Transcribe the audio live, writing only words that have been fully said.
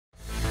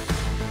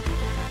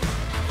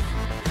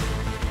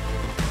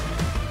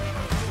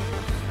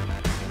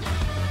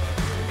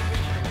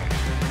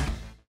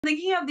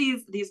thinking of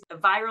these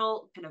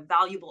viral kind of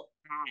valuable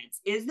ads,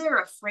 is there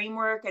a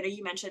framework? I know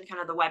you mentioned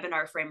kind of the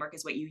webinar framework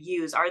is what you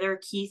use. Are there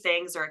key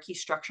things or a key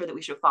structure that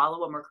we should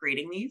follow when we're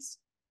creating these?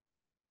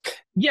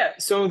 Yeah.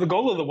 So the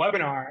goal of the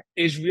webinar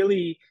is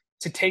really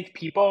to take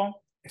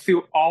people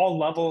through all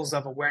levels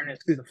of awareness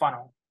through the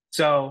funnel.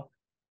 So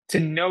to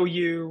know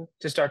you,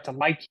 to start to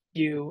like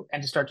you,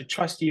 and to start to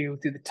trust you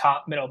through the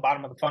top, middle,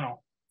 bottom of the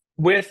funnel.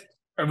 With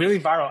a really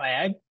viral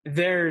ad,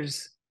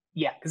 because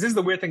this is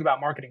the weird thing about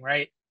marketing,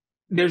 right?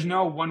 There's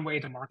no one way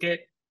to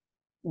market.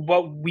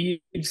 What we've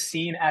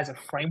seen as a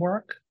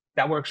framework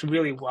that works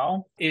really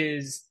well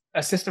is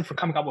a system for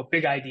coming up with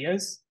big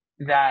ideas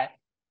that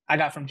I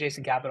got from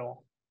Jason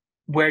Capital,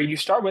 where you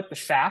start with the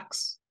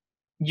facts,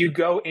 you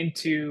go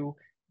into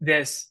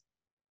this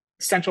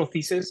central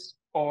thesis,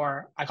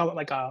 or I call it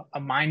like a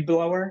mind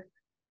blower,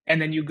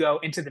 and then you go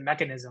into the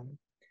mechanism,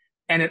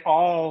 and it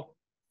all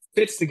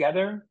fits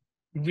together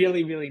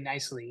really, really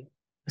nicely.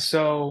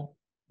 So,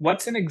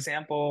 what's an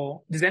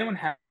example? Does anyone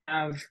have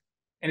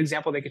an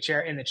example they could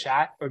share in the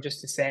chat or just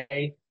to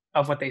say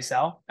of what they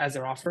sell as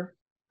their offer?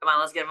 Come on,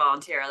 let's get a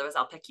volunteer. Otherwise,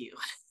 I'll pick you.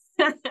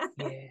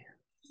 Yeah,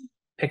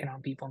 picking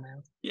on people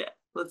now. Yeah,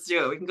 let's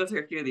do it. We can go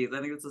through a few of these.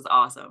 I think this is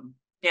awesome.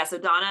 Yeah, so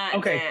Donna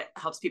Okay,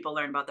 helps people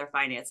learn about their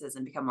finances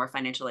and become more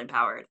financially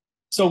empowered.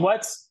 so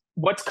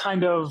what's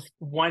kind of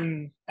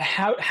one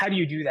how do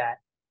you do that?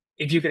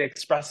 If you could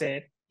express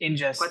it in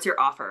What's just your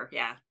offer?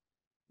 Yeah.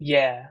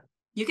 yeah.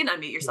 You can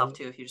unmute yourself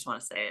Yeah. too if you just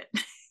want to say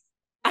it.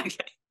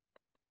 Okay.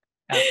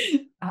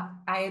 Uh,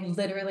 I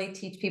literally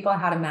teach people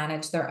how to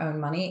manage their own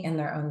money in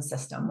their own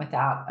system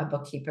without a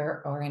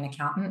bookkeeper or an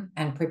accountant,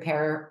 and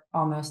prepare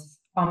almost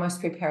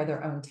prepare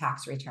their own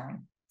tax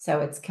return. So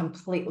it's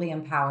completely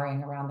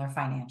empowering around their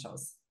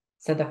financials.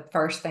 So the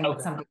first thing that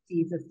okay. somebody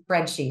sees is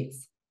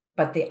spreadsheets,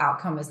 but the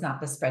outcome is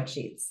not the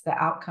spreadsheets. The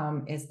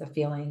outcome is the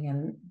feeling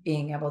and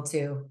being able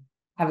to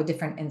have a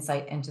different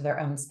insight into their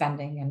own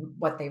spending and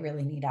what they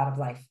really need out of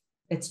life.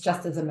 It's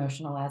just as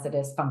emotional as it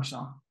is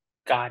functional.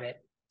 Got it.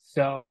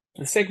 So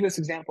for the sake of this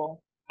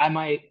example, I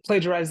might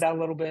plagiarize that a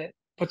little bit,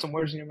 put some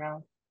words in your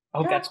mouth. I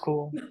hope Yeah. that's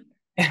cool.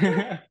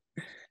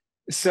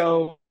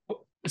 So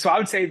I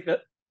would say that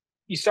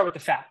you start with the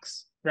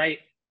facts, right?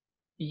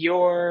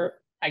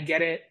 I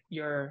get it,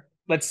 you're,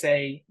 let's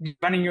say,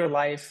 running your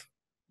life,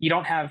 you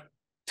don't have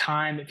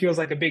time. It feels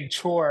like a big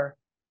chore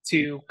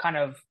to kind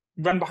of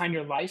run behind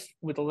your life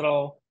with a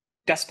little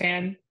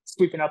dustpan,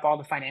 sweeping up all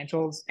the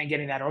financials and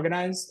getting that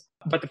organized.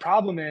 But the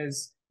problem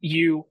is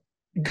you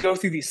go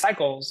through these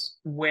cycles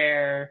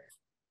where,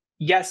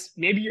 yes,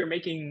 maybe you're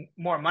making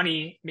more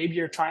money, maybe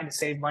you're trying to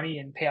save money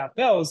and pay off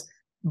bills,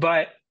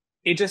 but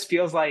it just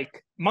feels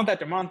like month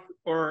after month,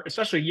 or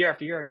especially year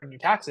after year in your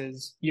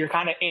taxes, you're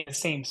kind of in the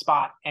same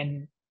spot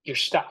and you're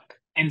stuck.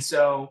 And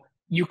so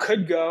you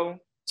could go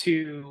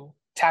to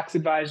tax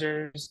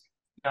advisors,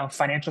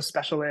 financial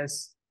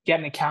specialists, get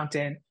an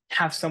accountant,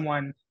 have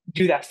someone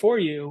do that for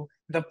you.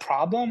 The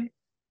problem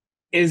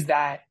is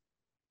that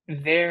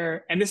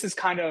and this is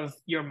kind of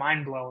your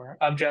mind blower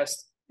of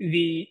just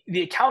the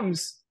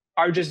accountants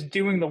are just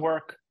doing the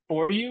work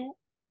for you.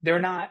 They're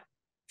not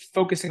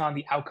focusing on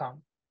the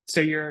outcome. So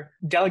you're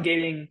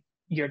delegating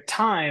your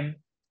time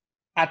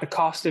at the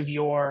cost of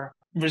your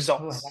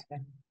results. Oh,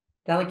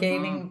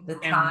 delegating the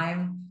And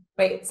time.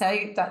 Wait,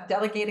 so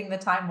delegating the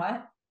time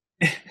what?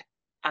 At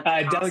the cost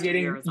of your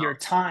delegating your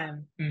results.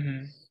 time.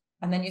 And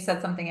then you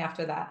said something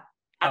after that.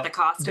 At the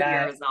cost of your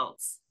That,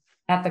 results.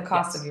 At the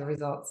cost yes, of your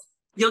results.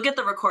 You'll get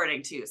the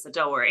recording too, so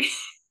don't worry.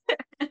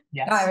 No,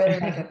 yes. I really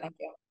like it. Thank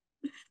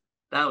you.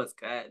 That was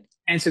good.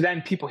 And so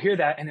then people hear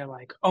that and they're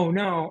like, oh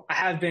no, I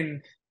have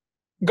been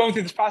going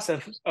through this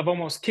process of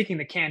almost kicking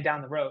the can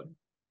down the road.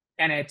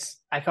 And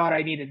I thought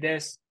I needed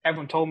this.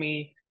 Everyone told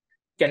me,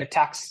 get a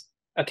tax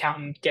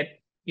accountant, get,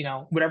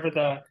 whatever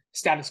the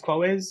status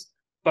quo is.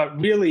 But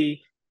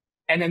really,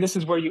 and then this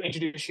is where you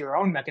introduce your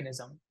own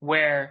mechanism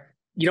where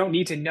you don't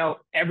need to know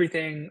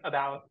everything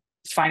about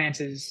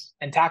finances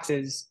and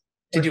taxes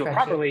to Or do it spreadsheet.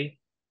 properly.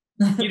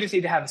 You just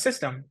need to have a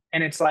system.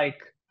 And it's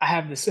like, I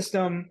have the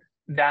system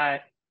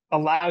that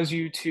allows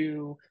you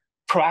to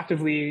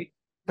proactively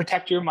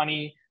protect your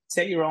money,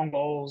 set your own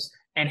goals,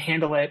 and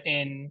handle it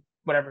in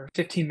whatever,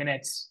 15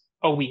 minutes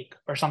a week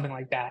or something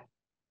like that,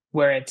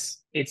 where it's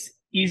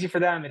easy for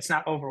them. It's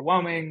not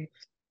overwhelming.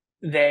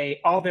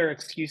 All their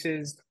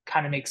excuses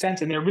kind of make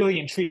sense and they're really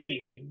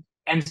intriguing.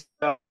 And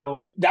so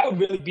that would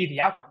really be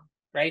the outcome,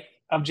 right?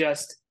 Of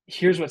just,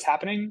 here's what's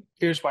happening,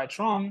 here's why it's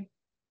wrong,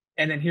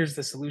 and then here's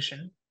the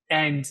solution.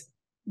 And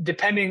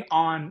depending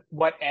on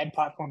what ad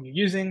platform you're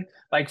using,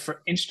 like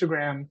for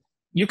Instagram,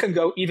 you can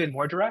go even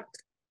more direct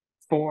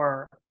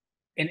for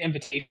an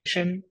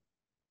invitation.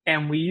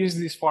 And we use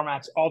these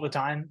formats all the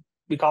time.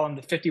 We call them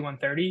the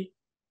 5130,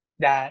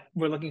 that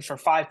we're looking for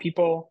 5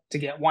 people to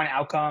get one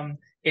outcome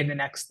in the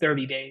next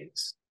 30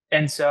 days.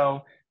 And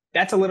so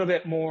that's a little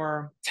bit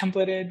more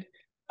templated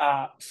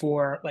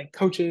for like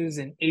coaches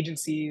and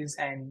agencies.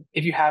 And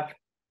if you have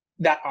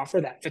that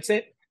offer that fits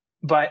it,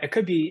 but it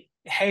could be,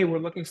 hey, we're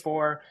looking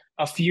for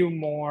a few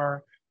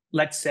more,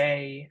 let's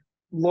say,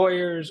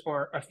 lawyers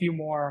or a few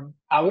more,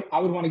 I would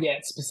want to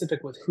get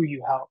specific with who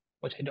you help,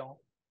 which I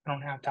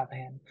don't have top of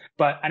hand.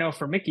 But I know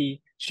for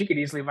Mickey, she could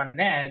easily run an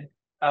ad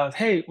of,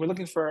 hey, we're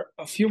looking for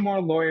a few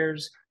more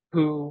lawyers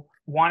who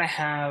want to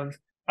have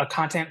a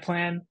content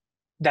plan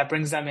that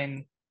brings them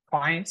in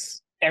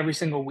clients every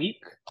single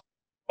week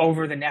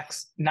over the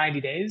next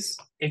 90 days.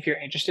 If you're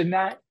interested in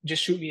that,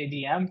 just shoot me a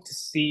DM to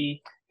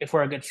see if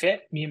we're a good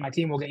fit. Me and my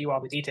team will get you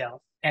all the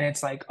details. And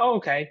it's like, oh,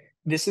 okay,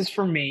 this is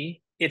for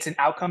me. It's an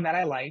outcome that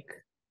I like.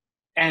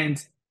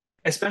 And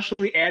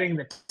especially adding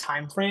the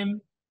time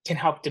frame can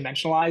help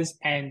dimensionalize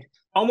and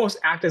almost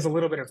act as a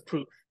little bit of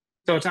proof.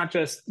 So it's not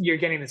just you're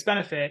getting this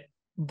benefit,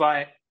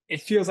 but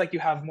it feels like you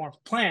have more of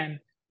a plan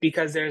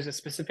because there's a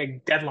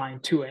specific deadline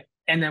to it.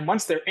 And then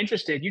once they're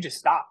interested, you just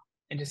stop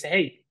and just say,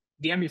 hey,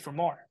 DM me for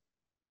more.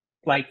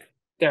 Like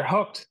they're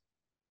hooked.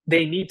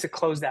 They need to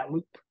close that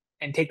loop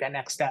and take that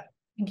next step.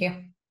 Thank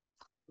you.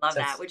 Love So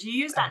that. Would you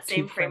use that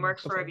same framework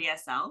for a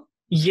VSL?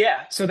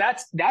 Yeah. So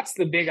that's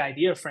the big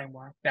idea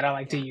framework that I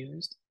like to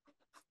use.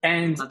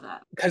 And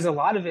because a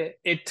lot of it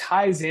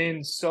ties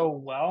in so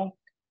well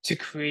to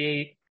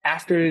create,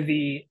 after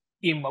the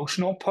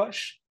emotional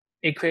push,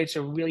 it creates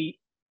a really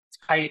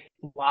tight,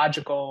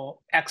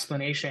 logical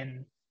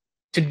explanation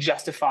to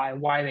justify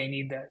why they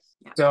need this.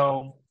 Yeah.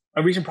 So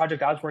a recent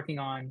project I was working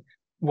on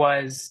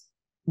was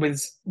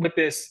with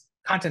this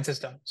content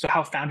system. So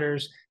how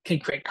founders can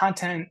create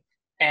content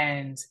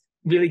and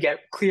really get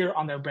clear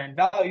on their brand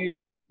values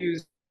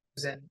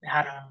and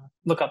how to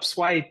look up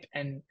swipe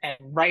and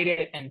write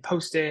it and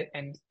post it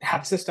and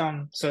have a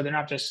system so they're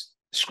not just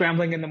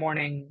scrambling in the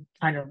morning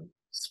trying to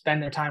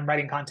spend their time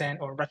writing content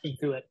or rushing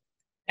through it.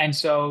 And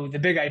so the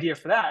big idea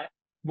for that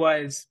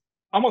was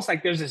almost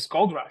like there's this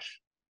gold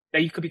rush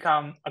that you could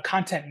become a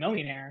content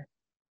millionaire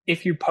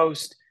if you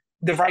post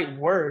the right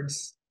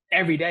words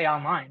every day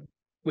online,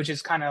 which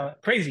is kind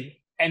of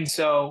crazy. And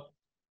so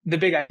the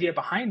big idea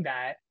behind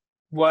that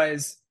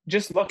was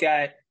just look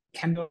at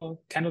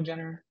Kendall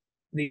Jenner,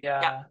 she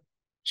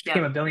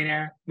became a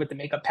billionaire with the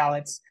makeup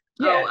palettes.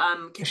 Yeah.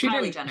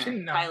 Kylie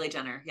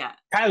Jenner. Yeah.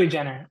 Kylie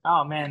Jenner.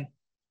 Oh man.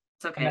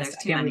 It's okay. There's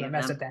too many of them. I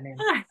messed up that name.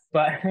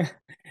 But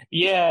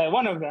yeah,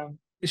 one of them.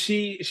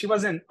 She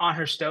wasn't on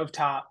her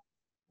stovetop,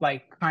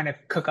 like trying to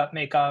cook up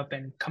makeup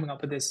and coming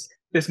up with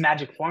this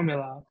magic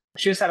formula.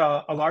 She just had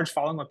a large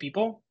following of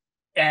people,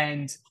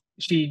 and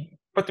she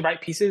put the right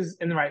pieces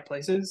in the right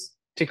places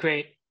to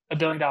create $1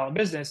 billion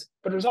business.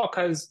 But it was all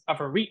because of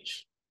her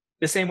reach.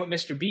 The same with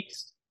Mr.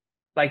 Beast.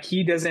 Like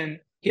he doesn't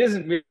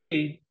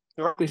really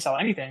directly sell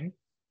anything.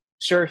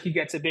 Sure, he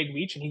gets a big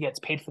reach and he gets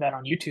paid for that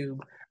on YouTube.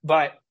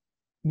 But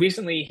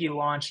recently he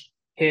launched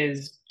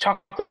his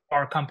chocolate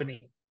bar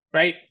company,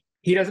 right?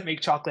 He doesn't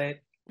make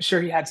chocolate.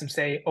 Sure, he had some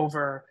say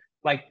over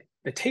like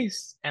the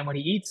taste and what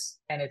he eats,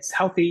 and it's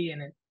healthy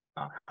and it's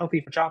healthy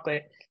for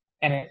chocolate,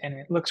 and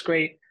it looks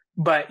great.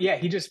 But yeah,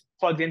 he just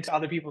plugged into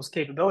other people's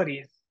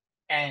capabilities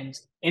and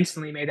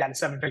instantly made that a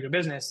 7-figure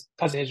business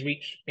because of his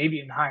reach, maybe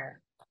even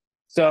higher.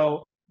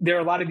 So there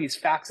are a lot of these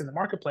facts in the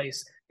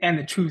marketplace. And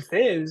the truth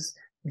is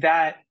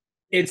that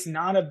it's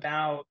not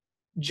about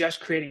just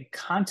creating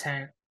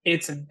content.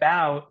 It's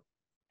about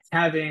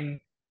having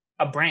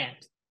a brand.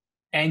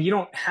 And you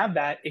don't have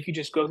that if you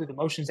just go through the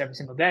motions every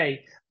single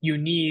day. You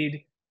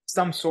need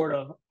some sort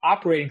of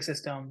operating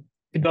system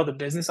to build a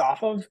business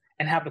off of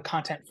and have the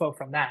content flow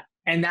from that.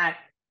 And that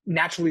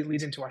naturally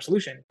leads into our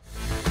solution.